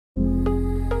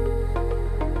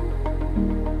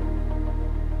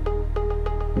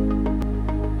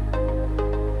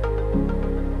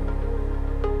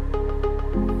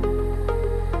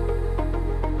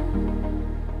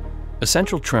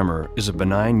Essential tremor is a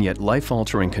benign yet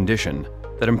life-altering condition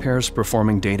that impairs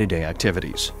performing day-to-day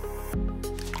activities.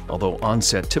 Although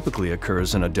onset typically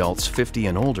occurs in adults 50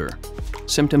 and older,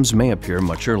 symptoms may appear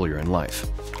much earlier in life.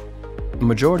 A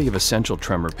majority of essential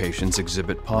tremor patients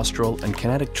exhibit postural and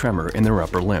kinetic tremor in their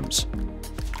upper limbs.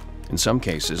 In some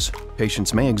cases,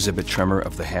 patients may exhibit tremor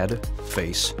of the head,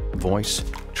 face, voice,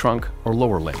 trunk, or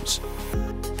lower limbs.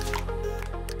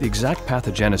 The exact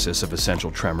pathogenesis of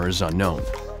essential tremor is unknown.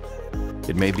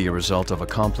 It may be a result of a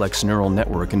complex neural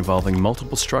network involving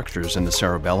multiple structures in the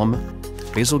cerebellum,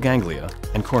 basal ganglia,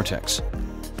 and cortex.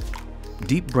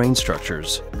 Deep brain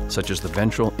structures, such as the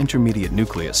ventral intermediate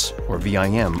nucleus, or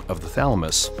VIM, of the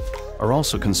thalamus, are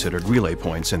also considered relay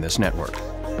points in this network.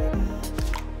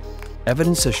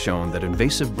 Evidence has shown that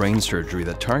invasive brain surgery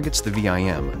that targets the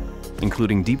VIM,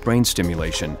 including deep brain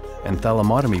stimulation and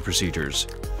thalamotomy procedures,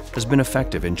 has been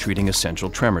effective in treating essential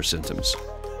tremor symptoms.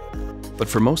 But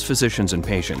for most physicians and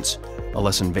patients, a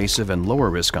less invasive and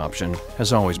lower risk option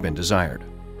has always been desired.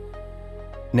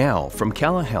 Now, from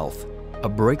Cala Health, a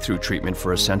breakthrough treatment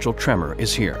for essential tremor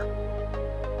is here.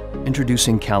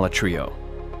 Introducing Cala Trio,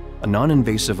 a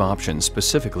non-invasive option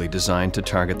specifically designed to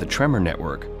target the tremor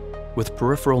network with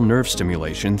peripheral nerve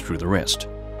stimulation through the wrist.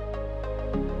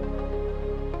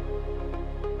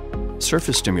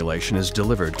 Surface stimulation is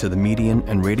delivered to the median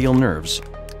and radial nerves,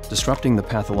 disrupting the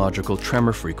pathological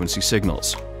tremor frequency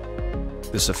signals.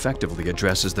 This effectively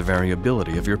addresses the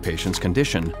variability of your patient's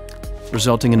condition,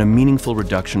 resulting in a meaningful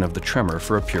reduction of the tremor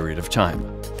for a period of time.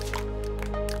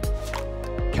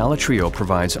 Cala Trio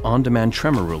provides on-demand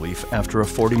tremor relief after a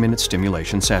 40-minute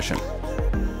stimulation session.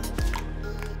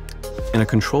 In a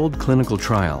controlled clinical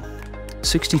trial,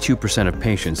 62% of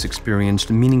patients experienced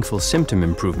meaningful symptom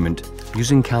improvement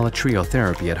using Cala Trio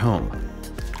therapy at home.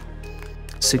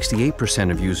 68%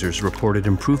 of users reported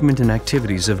improvement in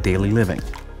activities of daily living,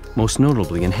 most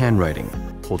notably in handwriting,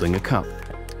 holding a cup,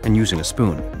 and using a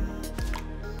spoon.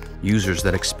 Users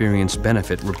that experienced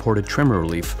benefit reported tremor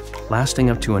relief lasting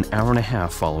up to an hour and a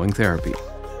half following therapy.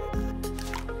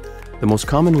 The most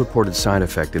common reported side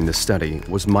effect in this study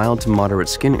was mild to moderate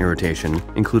skin irritation,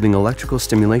 including electrical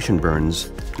stimulation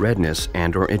burns, redness,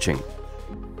 and/or itching.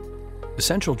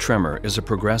 Essential tremor is a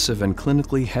progressive and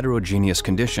clinically heterogeneous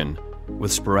condition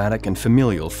with sporadic and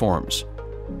familial forms.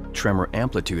 Tremor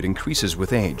amplitude increases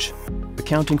with age,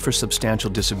 accounting for substantial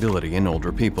disability in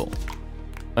older people.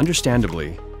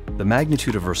 Understandably, the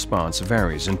magnitude of response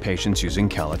varies in patients using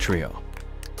Cala Trio.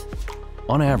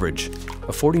 On average,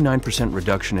 a 49%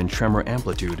 reduction in tremor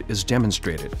amplitude is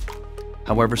demonstrated.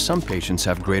 However, some patients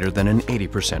have greater than an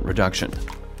 80% reduction.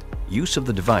 Use of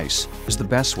the device is the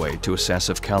best way to assess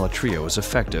if Cala Trio is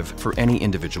effective for any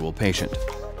individual patient.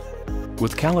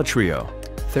 With Cala Trio,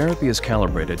 therapy is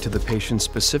calibrated to the patient's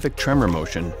specific tremor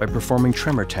motion by performing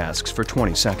tremor tasks for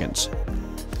 20 seconds.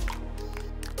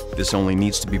 This only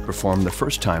needs to be performed the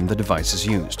first time the device is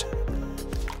used.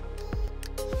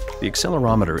 The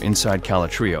accelerometer inside Cala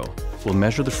Trio will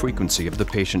measure the frequency of the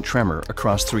patient tremor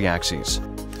across 3 axes.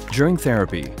 During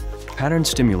therapy, pattern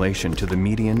stimulation to the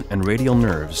median and radial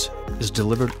nerves is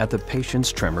delivered at the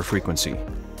patient's tremor frequency.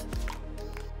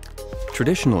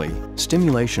 Traditionally,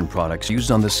 stimulation products used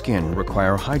on the skin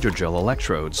require hydrogel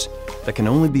electrodes that can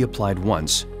only be applied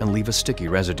once and leave a sticky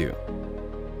residue.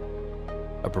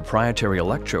 A proprietary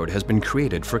electrode has been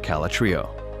created for Cala Trio.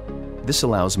 This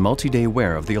allows multi-day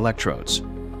wear of the electrodes.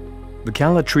 The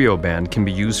Cala Trio band can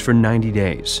be used for 90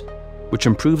 days, which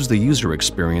improves the user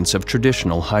experience of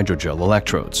traditional hydrogel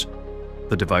electrodes.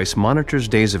 The device monitors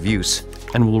days of use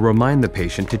and will remind the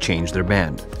patient to change their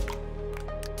band.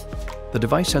 The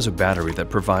device has a battery that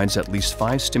provides at least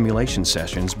 5 stimulation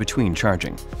sessions between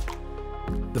charging.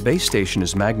 The base station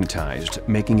is magnetized,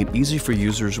 making it easy for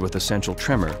users with essential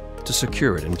tremor to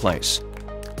secure it in place.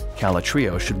 Cala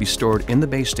Trio should be stored in the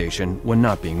base station when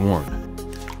not being worn.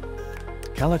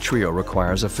 Cala Trio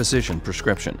requires a physician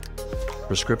prescription.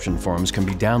 Prescription forms can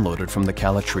be downloaded from the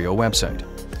Cala Trio website.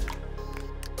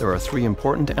 There are 3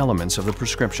 important elements of the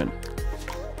prescription.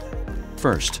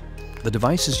 First, the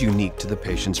device is unique to the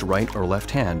patient's right or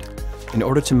left hand in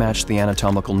order to match the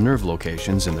anatomical nerve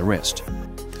locations in the wrist.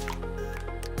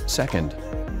 Second,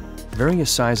 various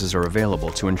sizes are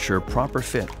available to ensure proper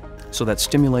fit so that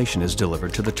stimulation is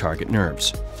delivered to the target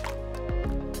nerves.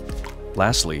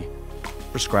 Lastly,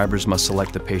 prescribers must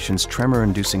select the patient's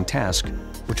tremor-inducing task,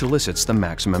 which elicits the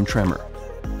maximum tremor.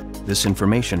 This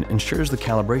information ensures the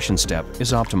calibration step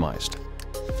is optimized.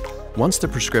 Once the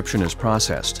prescription is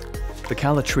processed, the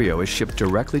Cala Trio is shipped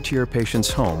directly to your patient's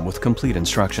home with complete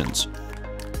instructions.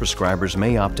 Prescribers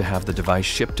may opt to have the device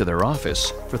shipped to their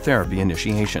office for therapy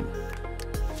initiation.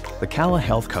 The Cala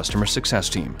Health Customer Success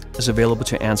Team is available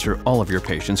to answer all of your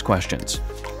patients' questions.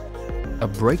 A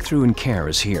breakthrough in care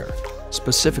is here,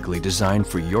 specifically designed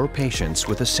for your patients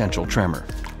with essential tremor.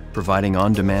 Providing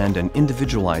on-demand and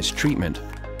individualized treatment,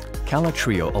 Cala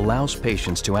Trio allows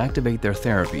patients to activate their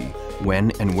therapy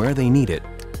when and where they need it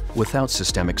without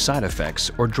systemic side effects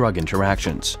or drug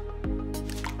interactions.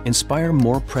 Inspire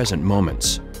more present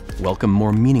moments, welcome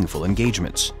more meaningful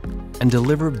engagements, and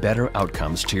deliver better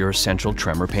outcomes to your essential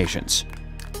tremor patients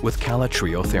with Cala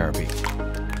Trio therapy.